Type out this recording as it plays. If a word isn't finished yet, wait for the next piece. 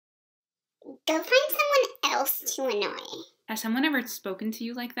Go find someone else to annoy. Has someone ever spoken to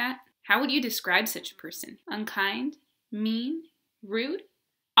you like that? How would you describe such a person? Unkind? Mean? Rude?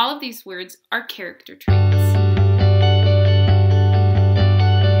 All of these words are character traits.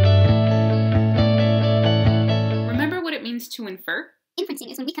 Remember what it means to infer? Inferencing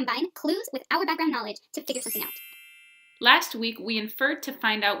is when we combine clues with our background knowledge to figure something out. Last week, we inferred to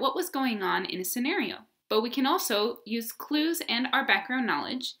find out what was going on in a scenario. But we can also use clues and our background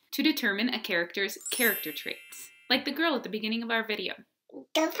knowledge to determine a character's character traits, like the girl at the beginning of our video.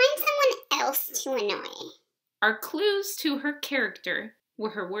 Go find someone else to annoy. Our clues to her character were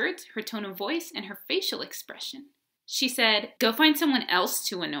her words, her tone of voice, and her facial expression. She said, "Go find someone else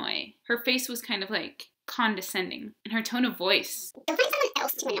to annoy." Her face was kind of like condescending, and her tone of voice Go find someone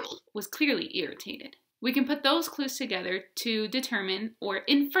else to annoy. was clearly irritated. We can put those clues together to determine or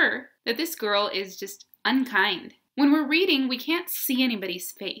infer that this girl is just unkind. When we're reading, we can't see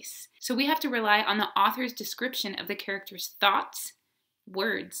anybody's face, so we have to rely on the author's description of the character's thoughts,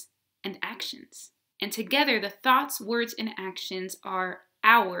 words, and actions. And together, the thoughts, words, and actions are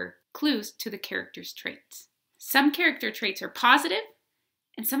our clues to the character's traits. Some character traits are positive,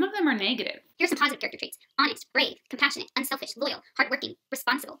 and some of them are negative. Here are some positive character traits: honest, brave, compassionate, unselfish, loyal, hardworking,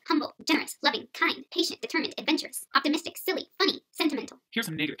 responsible, humble, generous, loving, kind, patient, determined, adventurous, optimistic, silly, funny, sentimental. Here are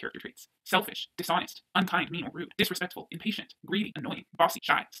some negative character traits: selfish, dishonest, unkind, mean, or rude, disrespectful, impatient, greedy, annoying, bossy,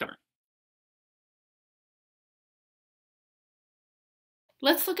 shy, stubborn.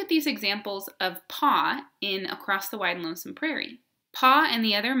 Let's look at these examples of Pa in Across the Wide and Lonesome Prairie. Pa and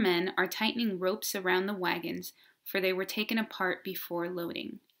the other men are tightening ropes around the wagons, for they were taken apart before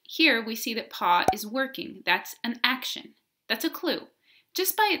loading. Here we see that Pa is working. That's an action. That's a clue.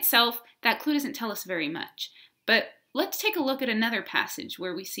 Just by itself, that clue doesn't tell us very much. But let's take a look at another passage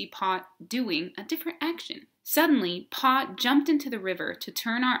where we see Pa doing a different action. Suddenly, Pa jumped into the river to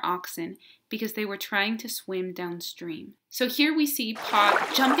turn our oxen because they were trying to swim downstream. So here we see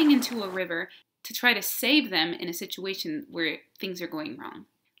Pa jumping into a river to try to save them in a situation where things are going wrong.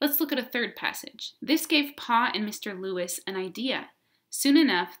 Let's look at a third passage. This gave Pa and Mr. Lewis an idea. Soon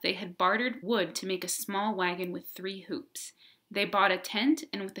enough, they had bartered wood to make a small wagon with 3 hoops. They bought a tent,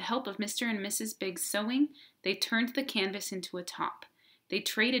 and with the help of Mr. and Mrs. Big's sewing, they turned the canvas into a top. They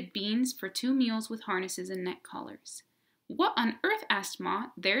traded beans for 2 mules with harnesses and neck collars. "What on earth?" asked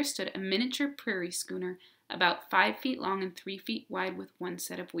Ma. There stood a miniature prairie schooner, about 5 feet long and 3 feet wide with 1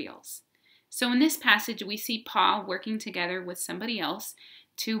 set of wheels. So in this passage, we see Pa working together with somebody else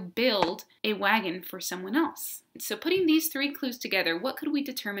to build a wagon for someone else. So putting these 3 clues together, what could we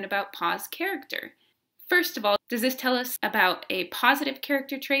determine about Pa's character? First of all, does this tell us about a positive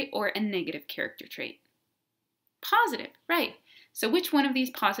character trait or a negative character trait? Positive, right. So which one of these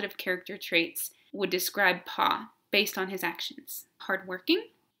positive character traits would describe Pa based on his actions?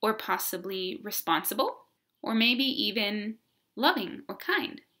 Hardworking, or possibly responsible, or maybe even loving or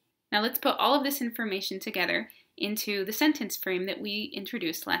kind? Now let's put all of this information together into the sentence frame that we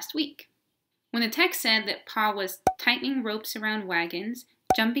introduced last week. When the text said that Pa was tightening ropes around wagons,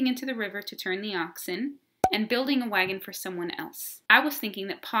 jumping into the river to turn the oxen, and building a wagon for someone else, I was thinking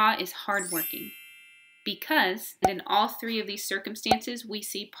that Pa is hardworking. Because in all 3 of these circumstances, we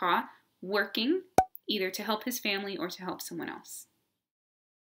see Pa working either to help his family or to help someone else.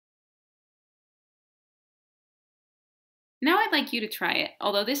 Now I'd like you to try it,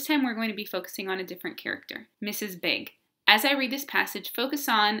 although this time we're going to be focusing on a different character, Mrs. Big. As I read this passage, focus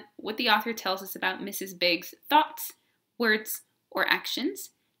on what the author tells us about Mrs. Big's thoughts, words, or actions,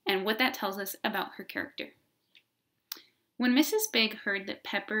 and what that tells us about her character. When Mrs. Big heard that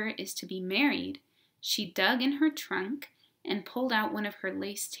Pepper is to be married, she dug in her trunk and pulled out one of her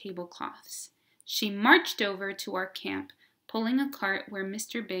lace tablecloths. She marched over to our camp, pulling a cart where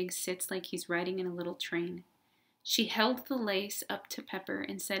Mr. Big sits like he's riding in a little train. She held the lace up to Pepper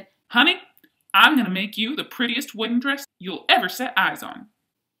and said, "Honey, I'm going to make you the prettiest wedding dress you'll ever set eyes on."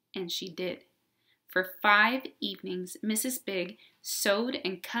 And she did. For 5 evenings, Mrs. Big sewed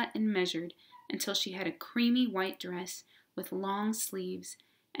and cut and measured until she had a creamy white dress with long sleeves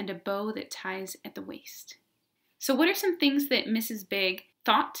and a bow that ties at the waist. So what are some things that Mrs. Big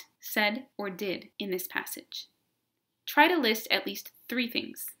thought, said, or did in this passage? Try to list at least 3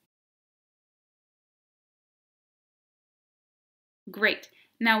 things. Great.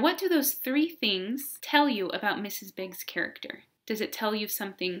 Now, what do those 3 things tell you about Mrs. Big's character? Does it tell you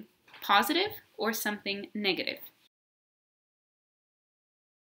something positive or something negative?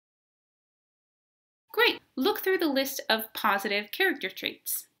 Great. Look through the list of positive character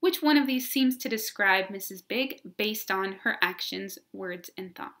traits. Which one of these seems to describe Mrs. Big based on her actions, words,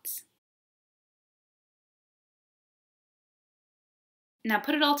 and thoughts? Now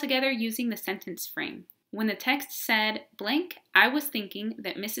put it all together using the sentence frame. When the text said blank, I was thinking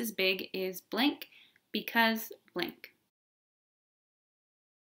that Mrs. Big is blank because blank.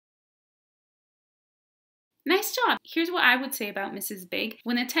 Nice job! Here's what I would say about Mrs. Big.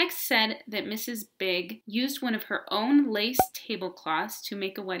 When the text said that Mrs. Big used one of her own lace tablecloths to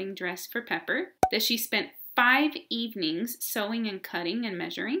make a wedding dress for Pepper, that she spent 5 evenings sewing and cutting and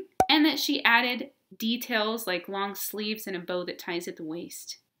measuring, and that she added details like long sleeves and a bow that ties at the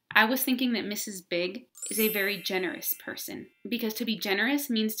waist. I was thinking that Mrs. Big is a very generous person, because to be generous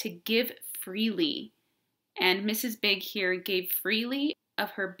means to give freely, and Mrs. Big here gave freely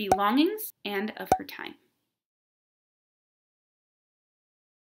of her belongings and of her time.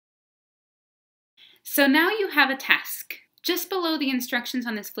 So now you have a task. Just below the instructions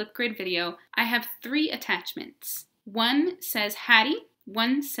on this Flipgrid video, I have 3 attachments. One says Hattie,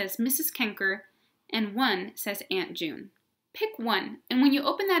 one says Mrs. Kenker, and one says Aunt June. Pick one, and when you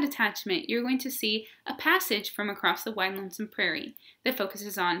open that attachment, you're going to see a passage from Across the Wide Lonesome Prairie that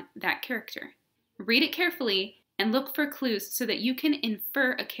focuses on that character. Read it carefully and look for clues so that you can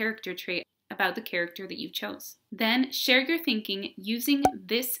infer a character trait about the character that you chose. Then share your thinking using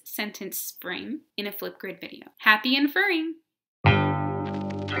this sentence frame in a Flipgrid video. Happy inferring!